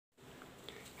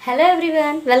Hello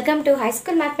everyone, welcome to High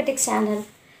School Mathematics channel.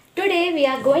 Today we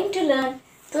are going to learn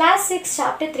Class 6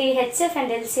 Chapter 3 HCF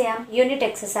and LCM Unit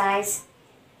Exercise.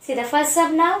 See the first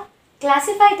sum now.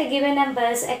 Classify the given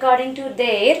numbers according to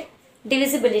their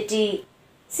divisibility.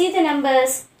 See the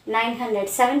numbers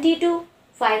 972,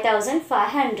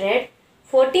 5500,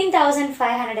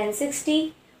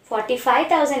 14,560,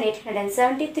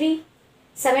 45,873,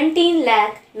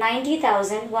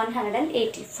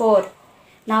 17,90,184.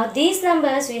 Now these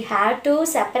numbers we have to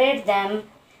separate them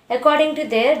according to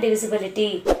their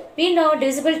divisibility. We know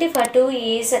divisibility for 2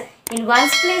 is in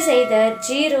ones place either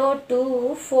 0,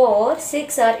 2, 4,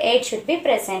 6 or 8 should be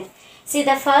present. See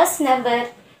the first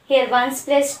number here ones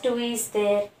place 2 is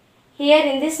there. Here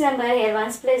in this number here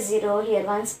ones place 0, here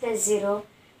ones place 0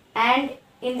 and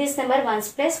in this number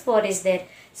ones place 4 is there.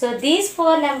 So these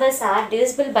 4 numbers are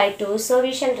divisible by 2. So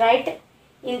we shall write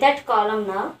in that column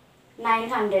now.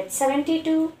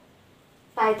 972,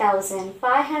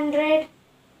 5,500,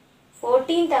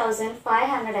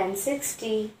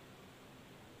 14,560,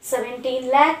 17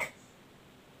 lakh,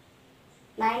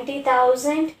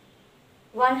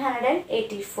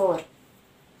 90,184.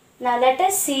 Now let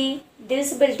us see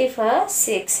divisibility for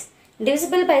 6.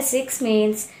 Divisible by 6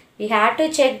 means we have to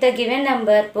check the given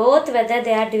number both whether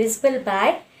they are divisible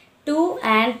by 2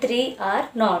 and 3 or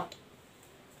not.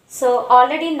 So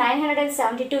already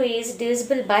 972 is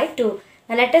divisible by 2.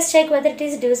 Now let us check whether it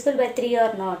is divisible by 3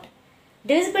 or not.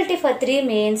 Divisibility for 3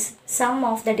 means sum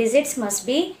of the digits must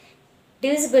be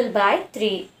divisible by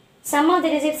 3. Sum of the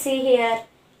digits see here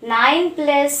 9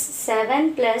 plus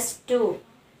 7 plus 2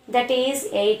 that is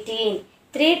 18.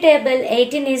 3 table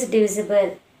 18 is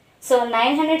divisible. So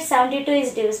 972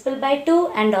 is divisible by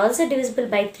 2 and also divisible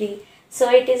by 3. So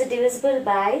it is divisible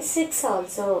by 6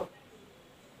 also.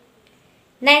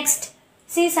 Next,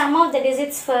 see sum of the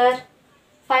digits for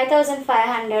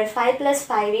 5500. 5 plus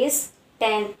 5 is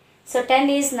 10. So 10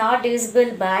 is not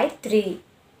divisible by 3.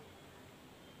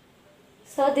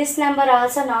 So this number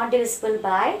also not divisible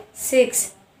by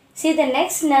 6. See the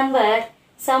next number,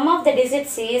 sum of the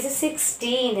digits is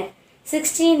 16.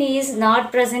 16 is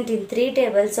not present in 3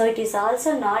 table, so it is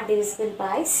also not divisible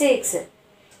by 6.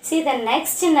 See the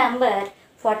next number,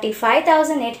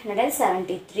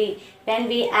 45,873. When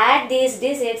we add these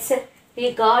digits,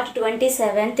 we got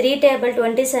 27. 3 table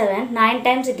 27, 9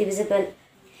 times divisible.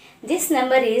 This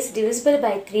number is divisible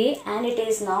by 3 and it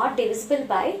is not divisible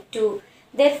by 2.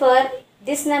 Therefore,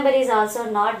 this number is also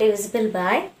not divisible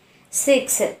by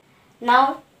 6.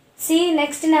 Now, see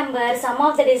next number, sum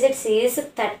of the digits is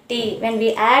 30. When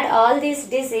we add all these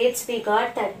digits, we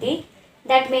got 30.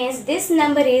 That means this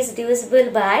number is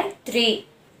divisible by 3.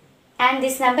 And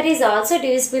this number is also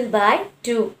divisible by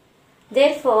 2.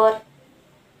 Therefore,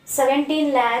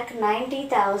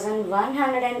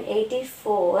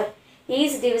 17,90,184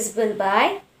 is divisible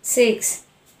by 6.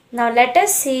 Now let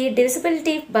us see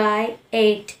divisibility by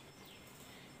 8.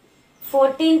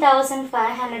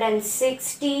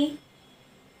 14,560,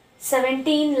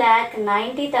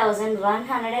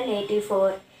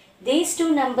 17,90,184. These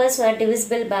two numbers were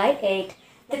divisible by 8.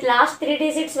 The last 3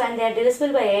 digits when they are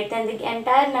divisible by 8, then the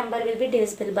entire number will be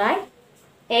divisible by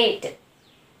 8.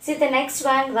 See the next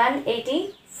one,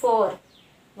 184.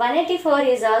 184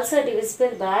 is also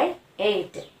divisible by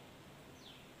 8.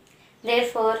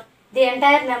 Therefore, the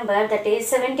entire number that is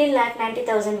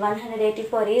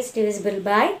 17,90,184 is divisible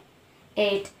by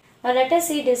 8. Now let us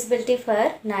see divisibility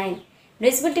for 9.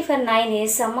 Divisibility for 9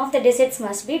 is sum of the digits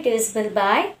must be divisible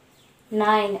by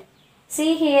 9.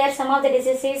 See here sum of the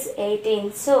digits is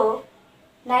 18. So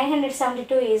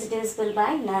 972 is divisible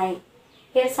by 9.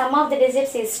 Here sum of the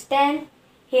digits is 10.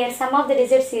 Here sum of the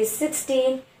digits is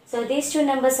 16. So these two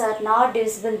numbers are not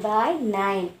divisible by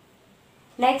 9.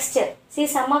 Next, see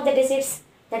sum of the digits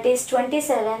that is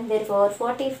 27. Therefore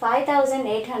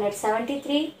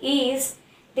 45,873 is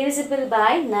divisible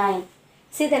by 9.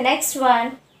 See the next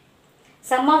one.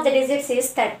 Sum of the digits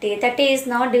is 30. 30 is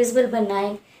not divisible by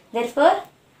 9. Therefore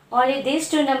only these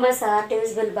two numbers are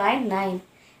divisible by 9.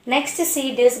 Next,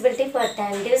 see divisibility for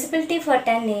 10. Divisibility for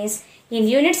 10 is in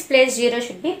units place 0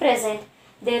 should be present.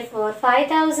 Therefore,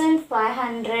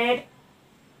 5,500,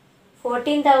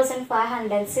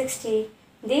 14,560.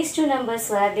 These two numbers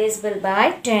were divisible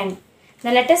by 10.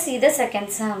 Now let us see the second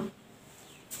sum.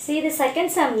 See the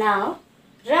second sum now.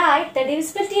 Write the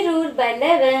divisibility rule by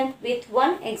 11 with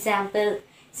one example.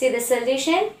 See the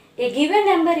solution. A given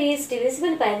number is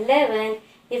divisible by 11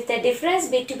 if the difference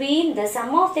between the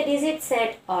sum of the digits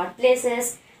at odd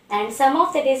places and sum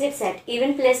of the digits at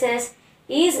even places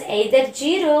is either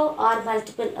 0 or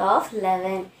multiple of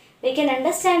 11. We can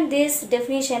understand this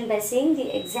definition by seeing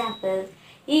the example.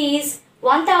 Is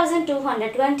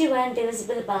 1221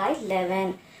 divisible by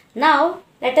 11. Now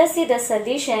let us see the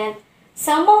solution.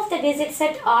 Sum of the digits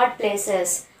at odd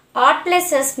places. Odd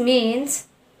places means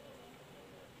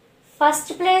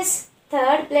first place,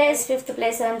 third place, fifth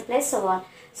place, seventh place, so on.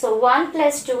 So 1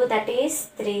 plus 2, that is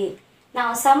 3.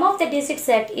 Now sum of the digits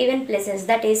at even places,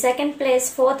 that is second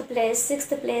place, fourth place, sixth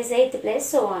place, eighth place,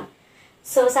 so on.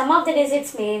 So sum of the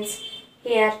digits means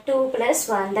here 2 plus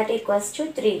 1, that equals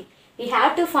to 3. We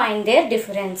have to find their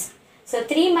difference. So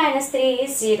 3 minus 3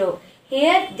 is 0.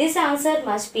 Here this answer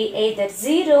must be either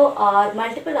 0 or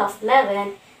multiple of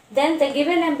 11. Then the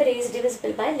given number is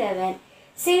divisible by 11.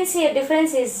 Since here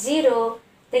difference is 0,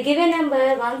 the given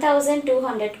number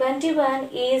 1221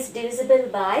 is divisible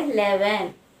by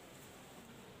 11.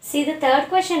 See the third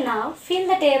question now. Fill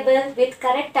the table with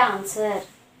correct answer.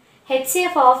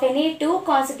 HCF of any two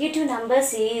consecutive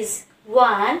numbers is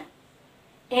 1.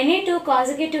 Any two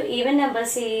consecutive even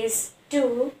numbers is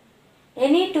 2.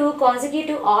 Any two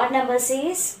consecutive odd numbers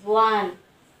is 1.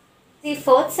 The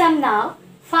fourth sum now.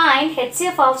 Find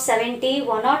HCF of 70,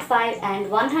 105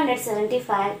 and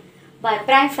 175 by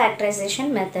prime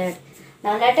factorization method.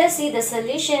 Now let us see the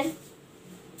solution.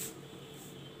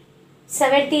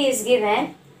 70 is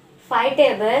given. 5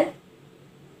 table.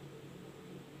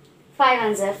 5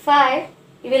 ones are 5.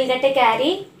 You will get a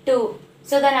carry 2.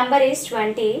 So the number is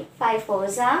 20. 5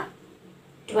 fours are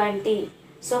 20.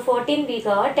 So 14 we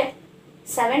got.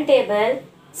 7 table.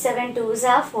 7 twos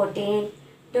are 14.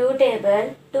 2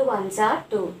 table. 2 ones are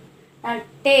 2. Now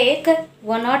take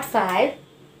 105.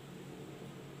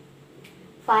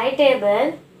 5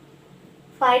 table.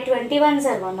 5 21s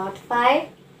are 105.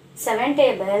 7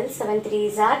 table. 7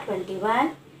 threes are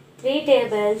 21. 3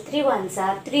 table. 3 ones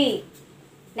are 3.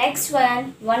 Next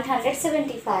one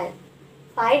 175.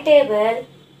 5 table.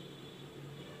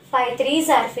 5 threes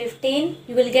are 15.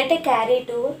 You will get a carry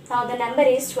 2. Now the number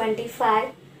is 25.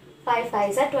 5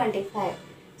 fives are 25.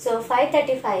 So 5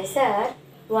 35s are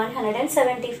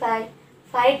 175.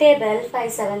 5 table.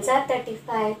 5 sevens are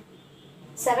 35.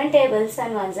 7 tables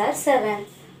and 1s are 7.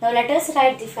 Now let us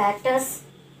write the factors.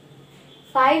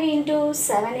 5 into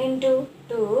 7 into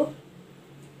 2.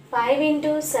 5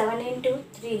 into 7 into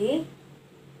 3.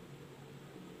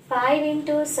 5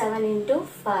 into 7 into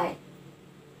 5.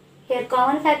 Here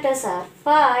common factors are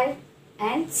 5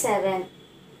 and 7.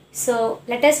 So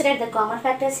let us write the common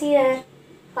factors here.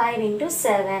 5 into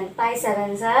 7. 5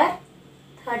 sevens are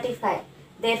 35.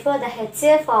 Therefore the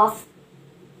HCF of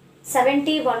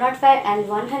 70, 105 and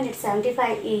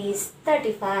 175 is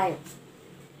 35.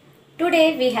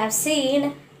 Today we have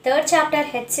seen third chapter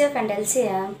HCF and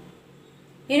LCM.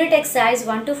 Unit exercise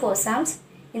 1 to 4 sums.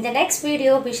 In the next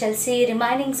video we shall see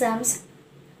remaining sums.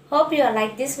 Hope you all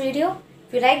like this video.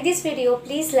 If you like this video,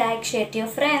 please like, share to your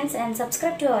friends and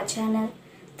subscribe to our channel.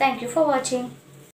 Thank you for watching.